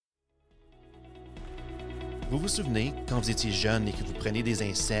Vous vous souvenez quand vous étiez jeune et que vous preniez des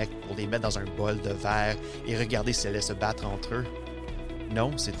insectes pour les mettre dans un bol de verre et regarder s'ils allaient se battre entre eux?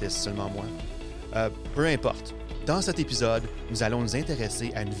 Non, c'était seulement moi. Peu importe. Dans cet épisode, nous allons nous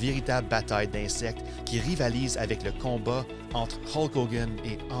intéresser à une véritable bataille d'insectes qui rivalise avec le combat entre Hulk Hogan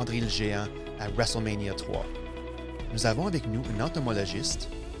et André le Géant à WrestleMania 3. Nous avons avec nous une entomologiste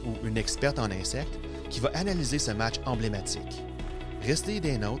ou une experte en insectes qui va analyser ce match emblématique. Restez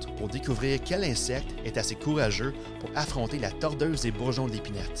des nôtres pour découvrir quel insecte est assez courageux pour affronter la tordeuse des bourgeons de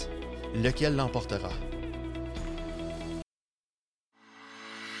l'épinette. Lequel l'emportera?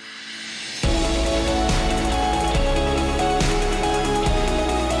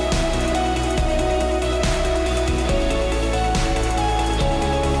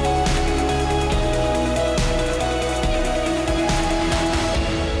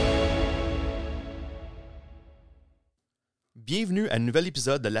 Bienvenue à un nouvel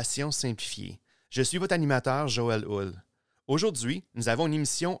épisode de La Science simplifiée. Je suis votre animateur Joël Hull. Aujourd'hui, nous avons une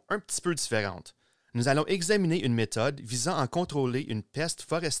émission un petit peu différente. Nous allons examiner une méthode visant à contrôler une peste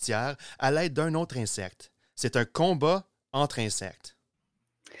forestière à l'aide d'un autre insecte. C'est un combat entre insectes.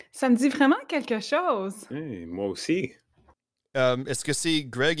 Ça me dit vraiment quelque chose. Hey, moi aussi. Est-ce que c'est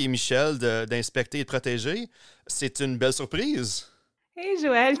Greg et Michel d'Inspecter et de Protéger? C'est une belle surprise. Hé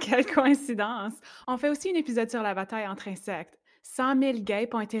Joël, quelle coïncidence! On fait aussi un épisode sur la bataille entre insectes. 100 000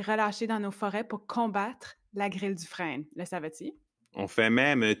 guêpes ont été relâchés dans nos forêts pour combattre la grille du frêne. Le savais-tu? On fait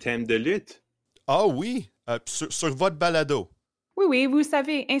même un thème de lutte. Ah oui, sur votre balado. Oui, vous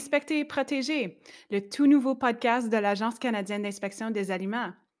savez, Inspecter et Protéger, le tout nouveau podcast de l'Agence canadienne d'inspection des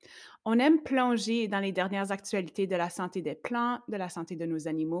aliments. On aime plonger dans les dernières actualités de la santé des plants, de la santé de nos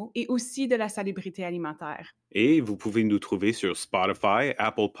animaux et aussi de la salubrité alimentaire. Et vous pouvez nous trouver sur Spotify,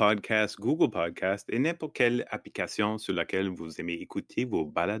 Apple Podcasts, Google Podcasts et n'importe quelle application sur laquelle vous aimez écouter vos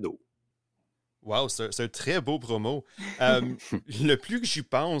balados. Wow, c'est un très beau promo. Le plus que j'y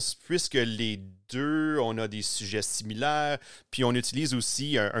pense, puisque les deux, on a des sujets similaires, puis on utilise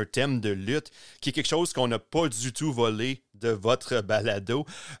aussi un thème de lutte, qui est quelque chose qu'on n'a pas du tout volé de votre balado.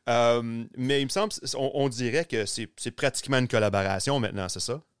 Mais il me semble, on dirait que c'est pratiquement une collaboration maintenant, c'est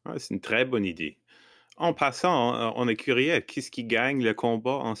ça? Ah, c'est une très bonne idée. En passant, on est curieux, qu'est-ce qui gagne le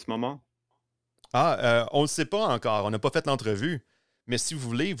combat en ce moment? On ne le sait pas encore, on n'a pas fait l'entrevue. Mais si vous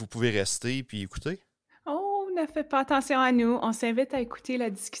voulez, vous pouvez rester puis écouter. Oh, ne faites pas attention à nous. On s'invite à écouter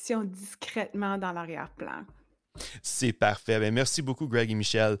la discussion discrètement dans l'arrière-plan. C'est parfait. Bien, merci beaucoup, Greg et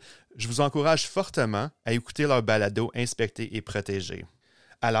Michel. Je vous encourage fortement à écouter leur balado Inspecter et Protéger.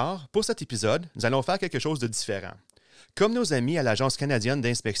 Alors, pour cet épisode, nous allons faire quelque chose de différent. Comme nos amis à l'Agence canadienne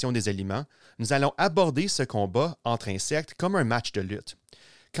d'inspection des aliments, nous allons aborder ce combat entre insectes comme un match de lutte.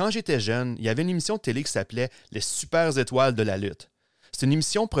 Quand j'étais jeune, il y avait une émission de télé qui s'appelait « Les super étoiles de la lutte ». C'est une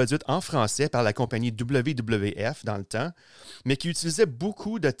émission produite en français par la compagnie WWF dans le temps, mais qui utilisait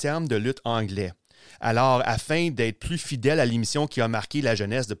beaucoup de termes de lutte anglais. Alors, afin d'être plus fidèle à l'émission qui a marqué la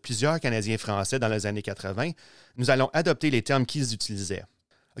jeunesse de plusieurs Canadiens français dans les années 80, nous allons adopter les termes qu'ils utilisaient.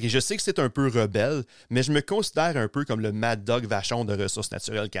 OK, je sais que c'est un peu rebelle, mais je me considère un peu comme le Mad Dog Vachon de Ressources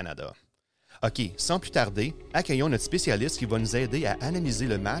naturelles Canada. OK, sans plus tarder, accueillons notre spécialiste qui va nous aider à analyser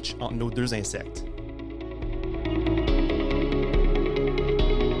le match entre nos deux insectes.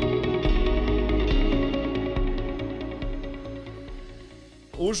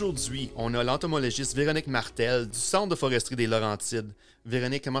 Aujourd'hui, on a l'entomologiste Véronique Martel du Centre de foresterie des Laurentides.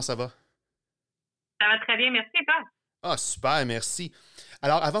 Véronique, comment ça va? Ça va très bien, merci, toi. Ah, super, merci.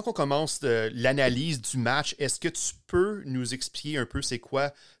 Alors, avant qu'on commence l'analyse du match, est-ce que tu peux nous expliquer un peu c'est quoi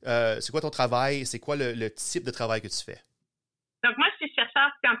ton travail, c'est quoi le type de travail que tu fais? Donc, moi, je suis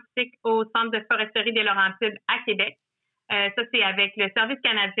chercheur scientifique au Centre de foresterie des Laurentides à Québec. Ça, c'est avec le Service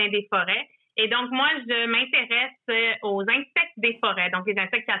canadien des forêts. Et donc, moi, je m'intéresse aux insectes des forêts, donc les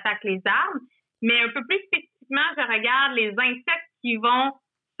insectes qui attaquent les arbres. Mais un peu plus spécifiquement, je regarde les insectes qui vont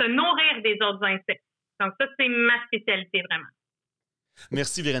se nourrir des autres insectes. Donc, ça, c'est ma spécialité, vraiment.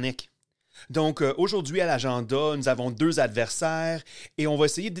 Merci, Véronique. Donc, aujourd'hui, à l'agenda, nous avons deux adversaires et on va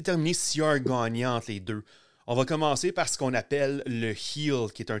essayer de déterminer s'il y a un gagnant entre les deux. On va commencer par ce qu'on appelle le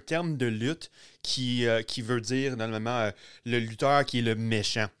heel, qui est un terme de lutte qui veut dire, normalement, le lutteur qui est le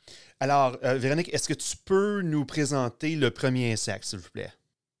méchant. Alors, Véronique, est-ce que tu peux nous présenter le premier insecte, s'il vous plaît?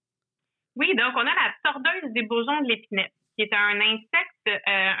 Oui, donc on a la tordeuse des bourgeons de l'épinette, qui est un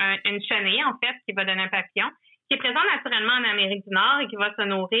insecte, une chenille, en fait, qui va donner un papillon, qui est présent naturellement en Amérique du Nord et qui va se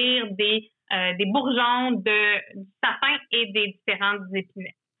nourrir des bourgeons, du sapin et des différentes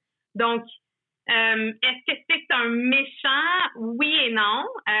épinettes. Donc, est-ce que c'est un méchant? Oui et non.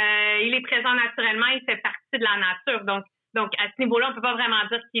 Il est présent naturellement, il fait partie de la nature. Donc à ce niveau-là, on ne peut pas vraiment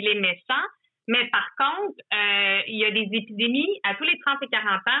dire qu'il est méchant, Mais par contre, il y a des épidémies à tous les 30 et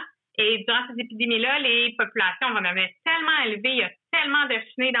 40 ans. Et durant ces épidémies-là, les populations vont devenir tellement élevées, il y a tellement de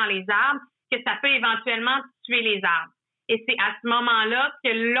chenilles dans les arbres que ça peut éventuellement tuer les arbres. Et c'est à ce moment-là que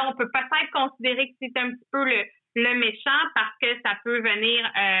là, on peut peut-être considérer que c'est un petit peu le méchant parce que ça peut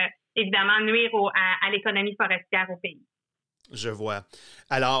venir évidemment nuire à l'économie forestière au pays. Je vois.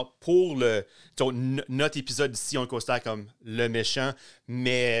 Alors, pour notre épisode ici, on le considère comme le méchant,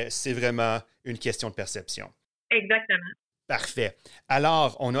 mais c'est vraiment une question de perception. Exactement. Parfait.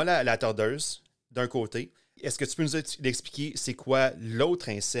 Alors, on a la tordeuse d'un côté. Est-ce que tu peux nous expliquer c'est quoi l'autre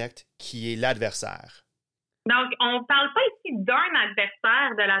insecte qui est l'adversaire? Donc, on ne parle pas ici d'un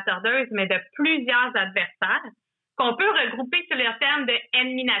adversaire de la tordeuse, mais de plusieurs adversaires qu'on peut regrouper sous le terme de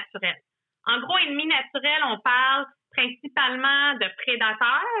ennemis naturels. En gros, ennemis naturels, on parle principalement de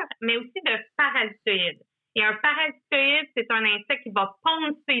prédateurs, mais aussi de parasitoïdes. Et un parasitoïde, c'est un insecte qui va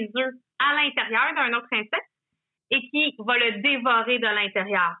pondre ses œufs à l'intérieur d'un autre insecte et qui va le dévorer de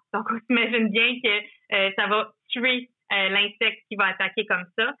l'intérieur. Donc, on s'imagine bien que ça va tuer l'insecte qui va attaquer comme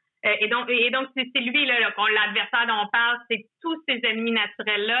ça. Et donc c'est lui, là, l'adversaire dont on parle, c'est tous ces ennemis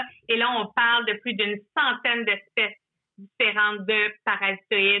naturels-là. Et là, on parle de plus d'une centaine d'espèces différentes de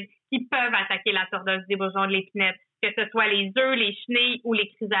parasitoïdes qui peuvent attaquer la tordeuse des bourgeons de l'épinette, que ce soit les œufs, les chenilles ou les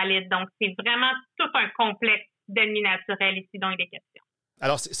chrysalides. Donc, c'est vraiment tout un complexe d'ennemis naturels ici dont il est question.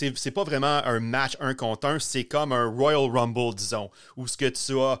 Alors, c'est pas vraiment un match 1 contre 1, c'est comme un Royal Rumble, disons, où ce que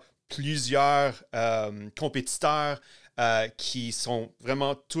tu as plusieurs compétiteurs qui sont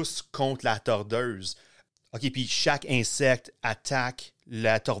vraiment tous contre la tordeuse. OK, puis chaque insecte attaque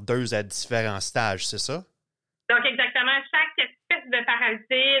la tordeuse à différents stages, c'est ça? Donc, exactement. Chaque espèce de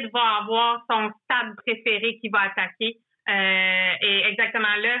parasite va avoir son stade préféré qui va attaquer. Et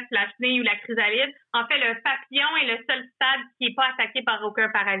exactement l'œuf, la chenille ou la chrysalide. En fait, le papillon est le seul stade qui n'est pas attaqué par aucun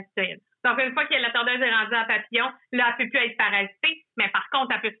parasitoïde. Donc, une fois que la tordeuse est rendue à papillon, là, elle ne peut plus être parasitée, mais par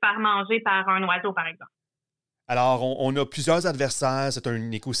contre, elle peut se faire manger par un oiseau, par exemple. Alors, on a plusieurs adversaires. C'est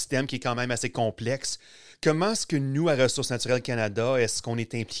un écosystème qui est quand même assez complexe. Comment est-ce que nous, à Ressources naturelles Canada, est-ce qu'on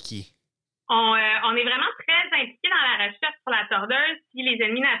est impliqués? On est vraiment très impliqués dans la recherche sur la tordeuse. Puis les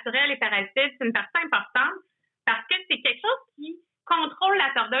ennemis naturels et parasitoïdes, c'est une partie importante parce que c'est quelque chose qui contrôle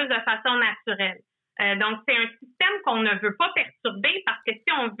la tordeuse de façon naturelle. Donc, c'est un système qu'on ne veut pas perturber parce que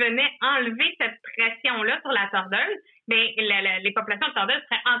si on venait enlever cette pression-là sur la tordeuse, bien, les populations de tordeuses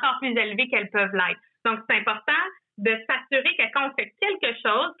seraient encore plus élevées qu'elles peuvent l'être. Donc, c'est important de s'assurer que quand on fait quelque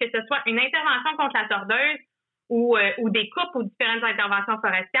chose, que ce soit une intervention contre la tordeuse ou des coupes ou différentes interventions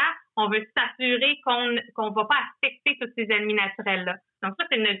forestières, on veut s'assurer qu'on ne va pas affecter tous ces ennemis naturels-là. Donc, ça,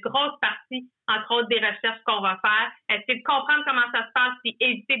 c'est une grosse partie, entre autres, des recherches qu'on va faire. Essayer de comprendre comment ça se passe et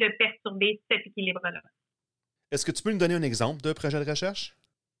éviter de perturber cet équilibre-là. Est-ce que tu peux nous donner un exemple de projet de recherche?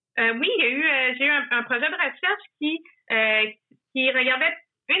 Oui, j'ai eu un projet de recherche qui regardait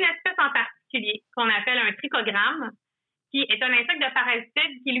une espèce en particulier qu'on appelle un trichogramme, qui est un insecte de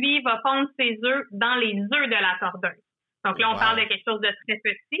parasite qui, lui, va pondre ses œufs dans les œufs de la tordeuse. Donc là, on parle de quelque chose de très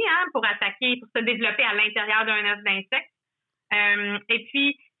petit pour se développer à l'intérieur d'un œuf d'insecte. Et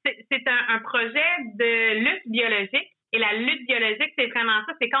puis, c'est un projet de lutte biologique. Et la lutte biologique, c'est vraiment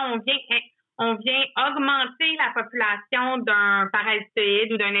ça. C'est quand on vient augmenter la population d'un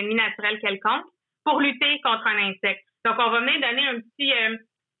parasitoïde ou d'un ennemi naturel quelconque pour lutter contre un insecte. Donc, on va venir donner une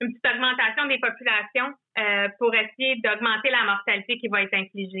petite augmentation des populations pour essayer d'augmenter la mortalité qui va être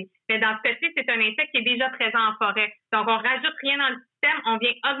infligée. Mais dans ce cas-ci, c'est un insecte qui est déjà présent en forêt. Donc, on rajoute rien dans le système, on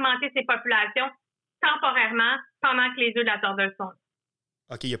vient augmenter ces populations temporairement pendant que les œufs de la tordeuse sont là.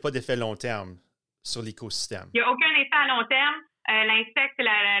 OK, il n'y a pas d'effet long terme sur l'écosystème. Il n'y a aucun effet à long terme. L'insecte,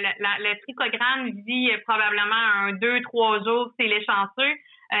 le trichogramme vit probablement 2-3 jours s'il est chanceux.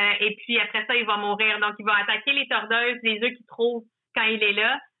 Et puis après ça, il va mourir. Donc, il va attaquer les tordeuses, les œufs qu'il trouve quand il est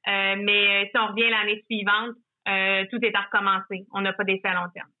là. Mais si on revient l'année suivante, tout est à recommencer. On n'a pas d'effet à long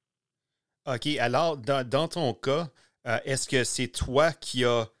terme. OK. Alors, dans ton cas, est-ce que c'est toi qui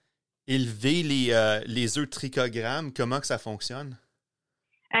as élevé les œufs trichogrammes? Comment que ça fonctionne?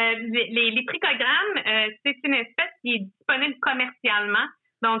 Les trichogrammes, c'est une espèce qui est disponible commercialement.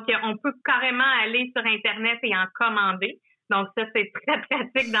 Donc, on peut carrément aller sur Internet et en commander. Donc, ça, c'est très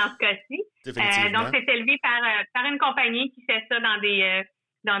pratique dans ce cas-ci. Donc, c'est élevé par une compagnie qui fait ça dans des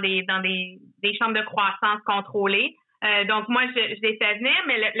chambres de croissance contrôlées. Donc, moi, je les fais venir,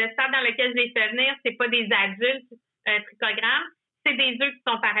 mais le stade dans lequel je les fais venir, c'est pas des adultes trichogrammes, c'est des œufs qui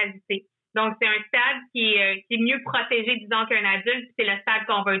sont parasités. Donc, c'est un stade qui est mieux protégé, disons, qu'un adulte. C'est le stade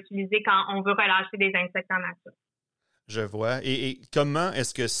qu'on va utiliser quand on veut relâcher des insectes en nature. Je vois. Et comment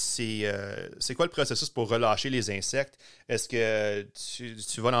est-ce que c'est quoi le processus pour relâcher les insectes? Est-ce que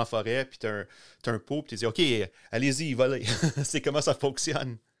tu vas dans la forêt, puis tu as un pot, puis tu dis, OK, allez-y, volez. C'est comment ça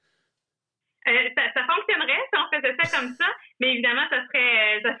fonctionne? Ça fonctionnerait si on faisait ça comme ça, mais évidemment, ça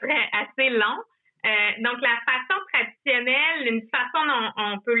serait assez long. Donc, la façon traditionnelle, une façon dont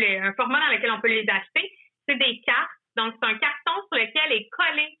un format dans lequel on peut les acheter, c'est des cartes. Donc, c'est un carton sur lequel est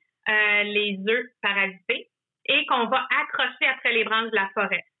collé les œufs parasités et qu'on va accrocher après les branches de la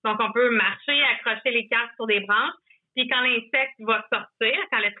forêt. Donc, on peut marcher, accrocher les cartes sur des branches, puis quand l'insecte va sortir,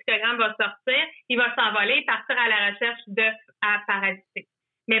 quand le trichogramme va sortir, il va s'envoler et partir à la recherche d'œufs à parasiter.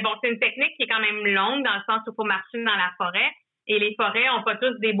 Mais bon, c'est une technique qui est quand même longue dans le sens où il faut marcher dans la forêt. Et les forêts n'ont pas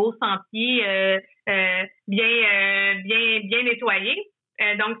tous des beaux sentiers bien nettoyés.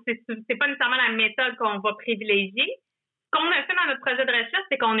 Donc, c'est pas nécessairement la méthode qu'on va privilégier. Ce qu'on a fait dans notre projet de recherche,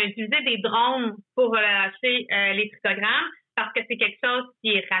 c'est qu'on a utilisé des drones pour relâcher les trichogrammes parce que c'est quelque chose qui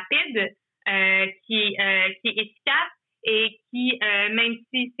est rapide, qui est efficace et qui, même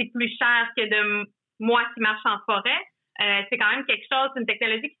si c'est plus cher que de moi qui marche en forêt, c'est quand même quelque chose, une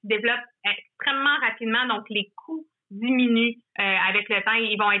technologie qui se développe extrêmement rapidement, donc les coûts diminuent avec le temps et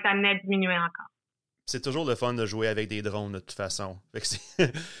ils vont être amenés à diminuer encore. C'est toujours le fun de jouer avec des drones de toute façon.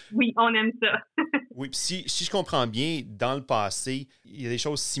 Oui, on aime ça. Oui, puis si je comprends bien, dans le passé, il y a des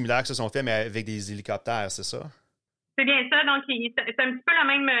choses similaires qui se sont faites, mais avec des hélicoptères, c'est ça? C'est bien ça. Donc, c'est un petit peu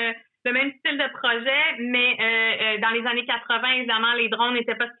le même style de projet, mais dans les années 80, évidemment, les drones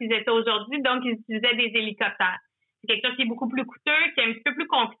n'étaient pas ce qu'ils étaient aujourd'hui, donc ils utilisaient des hélicoptères. C'est quelque chose qui est beaucoup plus coûteux, qui est un petit peu plus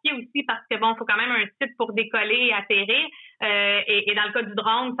compliqué aussi parce que, bon, il faut quand même un site pour décoller et atterrir. Et dans le cas du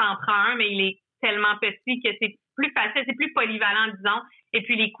drone, ça en prend un, mais il est tellement petit que c'est plus facile, c'est plus polyvalent, disons, et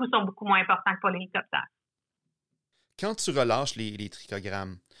puis les coûts sont beaucoup moins importants que pour l'hélicoptère. Quand tu relâches les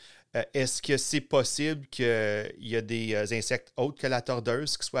trichogrammes, est-ce que c'est possible qu'il y a des insectes autres que la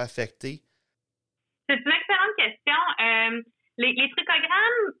tordeuse qui soient affectés? C'est une excellente question. Les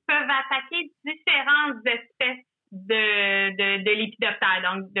trichogrammes peuvent attaquer différentes espèces de lépidoptères,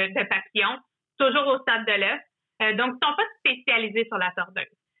 donc de papillons, toujours au stade de l'œuf. Donc, ils ne sont pas spécialisés sur la tordeuse.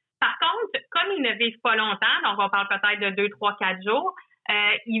 Par contre, comme ils ne vivent pas longtemps, donc on parle peut-être de 2, 3, 4 jours,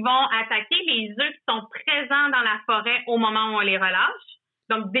 ils vont attaquer les œufs qui sont présents dans la forêt au moment où on les relâche.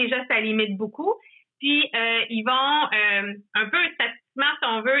 Donc, déjà, ça limite beaucoup. Puis, ils vont, un peu statistiquement, si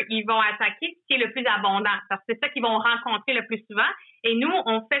on veut, ils vont attaquer ce qui est le plus abondant. Parce que c'est ça qu'ils vont rencontrer le plus souvent. Et nous,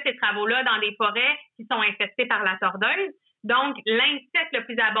 on fait ces travaux-là dans des forêts qui sont infestées par la tordeuse. Donc, l'insecte le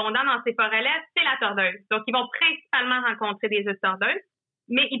plus abondant dans ces forêts-là, c'est la tordeuse. Donc, ils vont principalement rencontrer des œufs de tordeuse.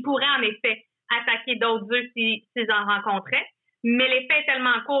 Mais ils pourraient en effet attaquer d'autres œufs s'ils en rencontraient. Mais l'effet est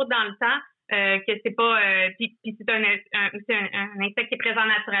tellement court dans le temps que c'est pas... puis c'est un insecte qui est présent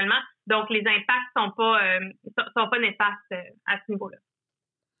naturellement. Donc, les impacts sont pas néfastes à ce niveau-là.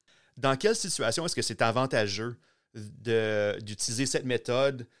 Dans quelle situation est-ce que c'est avantageux d'utiliser cette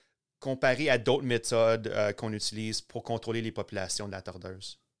méthode comparée à d'autres méthodes qu'on utilise pour contrôler les populations de la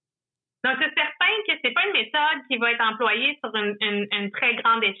tordeuse? Donc, c'est certain que c'est pas une méthode qui va être employée sur une très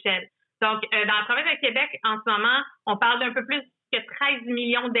grande échelle. Donc, dans la province de Québec, en ce moment, on parle d'un peu plus que 13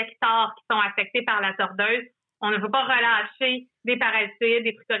 millions d'hectares qui sont affectés par la tordeuse. On ne veut pas relâcher des parasitides,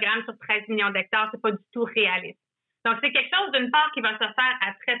 des trichogrammes sur 13 millions d'hectares. C'est pas du tout réaliste. Donc, c'est quelque chose, d'une part, qui va se faire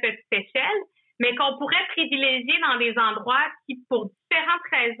à très petite échelle, mais qu'on pourrait privilégier dans des endroits qui, pour différentes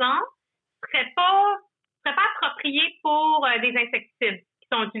raisons, seraient pas appropriés pour des insecticides qui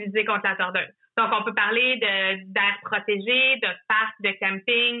sont utilisés contre la tordeuse. Donc, on peut parler d'aires protégées, de parcs, de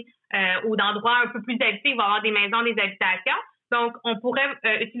camping ou d'endroits un peu plus habités. Il va y avoir des maisons, des habitations. Donc, on pourrait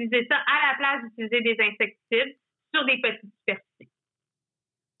utiliser ça à la place d'utiliser des insecticides sur des petites superficies.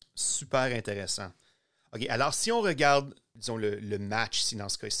 Super intéressant. OK, alors si on regarde, disons, le match ici, dans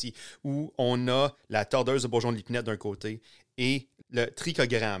ce cas-ci, où on a la tordeuse de bourgeons de l'épinette d'un côté et le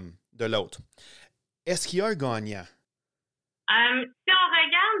trichogramme de l'autre, est-ce qu'il y a un gagnant? Si on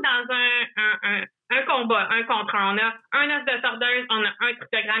regarde dans un combat, un contre un, on a un œuf de tordeuse, on a un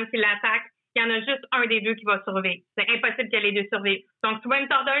trichogramme qui l'attaque, il y en a juste un des deux qui va survivre. C'est impossible que les deux survivent. Donc, soit une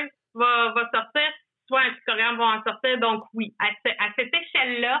tordeuse va sortir, soit un trichogramme va en sortir. Donc, oui, à cette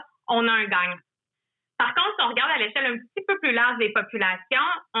échelle-là, on a un gagnant. Par contre, si on regarde à l'échelle un petit peu plus large des populations,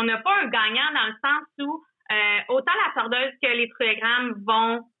 on n'a pas un gagnant dans le sens où autant la tordeuse que les trichogrammes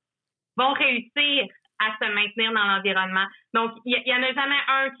vont réussir à se maintenir dans l'environnement. Donc, il y en a jamais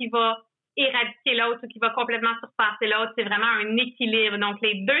un qui va éradiquer l'autre ou qui va complètement surpasser l'autre. C'est vraiment un équilibre. Donc,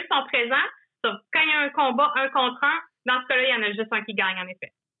 les deux sont présents. Sauf quand il y a un combat un contre un, dans ce cas-là, il y en a juste un qui gagne, en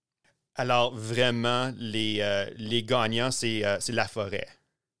effet. Alors, vraiment, les gagnants, c'est la forêt.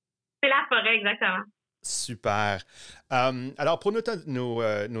 C'est la forêt, exactement. Super. Alors, pour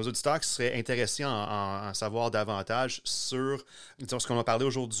nos auditeurs qui seraient intéressés en savoir davantage sur, disons, ce qu'on a parlé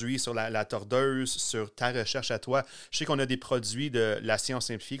aujourd'hui, sur la tordeuse, sur ta recherche à toi, je sais qu'on a des produits de la science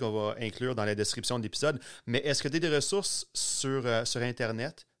simplifiée qu'on va inclure dans la description de l'épisode, mais est-ce que tu as des ressources sur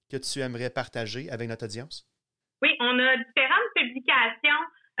Internet que tu aimerais partager avec notre audience? Oui, on a différentes publications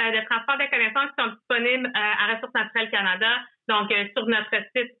de transport de connaissances qui sont disponibles à Ressources naturelles Canada, donc sur notre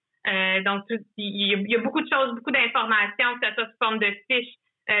site. Donc, il y a beaucoup de choses, beaucoup d'informations, que ce soit sous forme de fiches,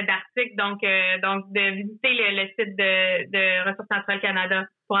 d'articles. Donc, de visiter le site de Ressources naturelles Canada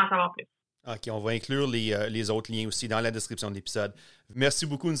pour en savoir plus. OK, on va inclure les autres liens aussi dans la description de l'épisode. Merci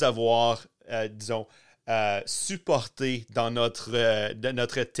beaucoup de nous avoir, supporté dans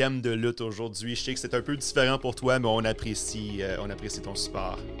notre thème de lutte aujourd'hui. Je sais que c'est un peu différent pour toi, mais on apprécie ton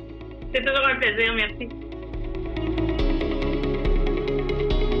support. C'est toujours un plaisir, merci.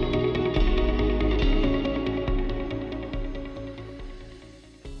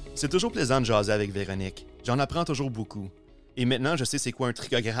 C'est toujours plaisant de jaser avec Véronique. J'en apprends toujours beaucoup. Et maintenant, je sais c'est quoi un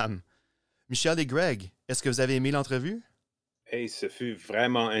trichogramme. Michel et Greg, est-ce que vous avez aimé l'entrevue? Hey, ce fut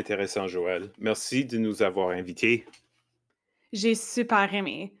vraiment intéressant, Joël. Merci de nous avoir invités. J'ai super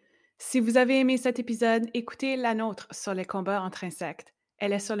aimé. Si vous avez aimé cet épisode, écoutez la nôtre sur les combats entre insectes.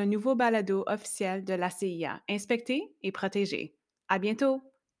 Elle est sur le nouveau balado officiel de la CIA, Inspecter et protéger. À bientôt!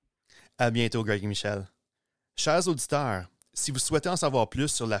 À bientôt, Greg et Michel. Chers auditeurs, si vous souhaitez en savoir plus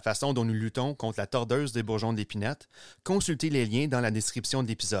sur la façon dont nous luttons contre la tordeuse des bourgeons d'épinette, consultez les liens dans la description de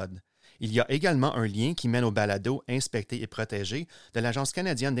l'épisode. Il y a également un lien qui mène au balado Inspecter et protéger de l'Agence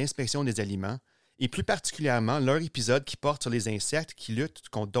canadienne d'inspection des aliments, et plus particulièrement leur épisode qui porte sur les insectes qui luttent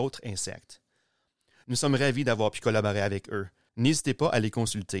contre d'autres insectes. Nous sommes ravis d'avoir pu collaborer avec eux. N'hésitez pas à les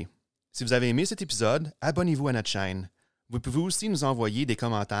consulter. Si vous avez aimé cet épisode, abonnez-vous à notre chaîne. Vous pouvez aussi nous envoyer des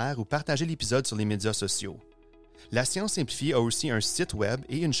commentaires ou partager l'épisode sur les médias sociaux. La Science Simplifiée a aussi un site web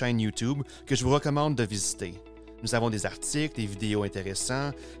et une chaîne YouTube que je vous recommande de visiter. Nous avons des articles, des vidéos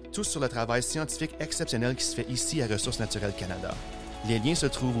intéressants, tous sur le travail scientifique exceptionnel qui se fait ici à Ressources naturelles Canada. Les liens se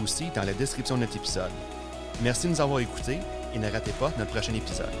trouvent aussi dans la description de notre épisode. Merci de nous avoir écoutés et ne ratez pas notre prochain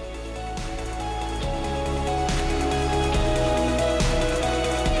épisode.